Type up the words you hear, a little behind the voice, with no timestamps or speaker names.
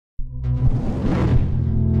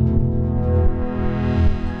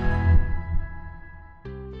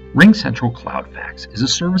RingCentral CloudFax is a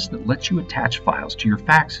service that lets you attach files to your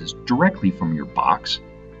faxes directly from your Box,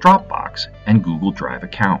 Dropbox, and Google Drive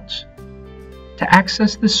accounts. To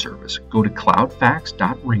access this service, go to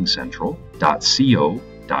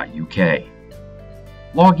cloudfax.ringcentral.co.uk.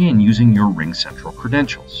 Log in using your RingCentral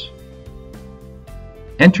credentials.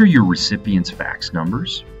 Enter your recipient's fax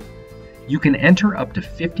numbers. You can enter up to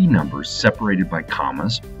 50 numbers separated by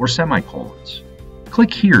commas or semicolons.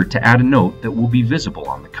 Click here to add a note that will be visible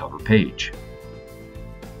on the cover page.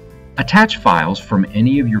 Attach files from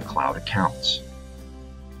any of your cloud accounts.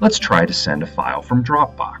 Let's try to send a file from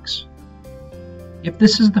Dropbox. If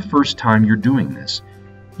this is the first time you're doing this,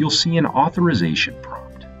 you'll see an authorization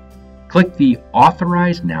prompt. Click the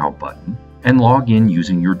Authorize Now button and log in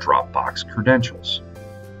using your Dropbox credentials.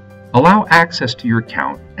 Allow access to your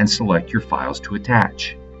account and select your files to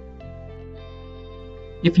attach.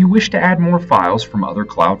 If you wish to add more files from other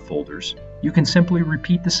cloud folders, you can simply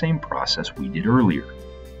repeat the same process we did earlier.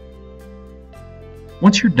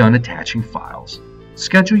 Once you're done attaching files,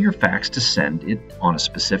 schedule your fax to send it on a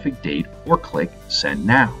specific date or click Send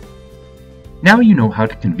Now. Now you know how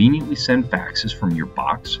to conveniently send faxes from your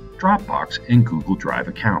Box, Dropbox, and Google Drive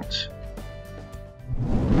accounts.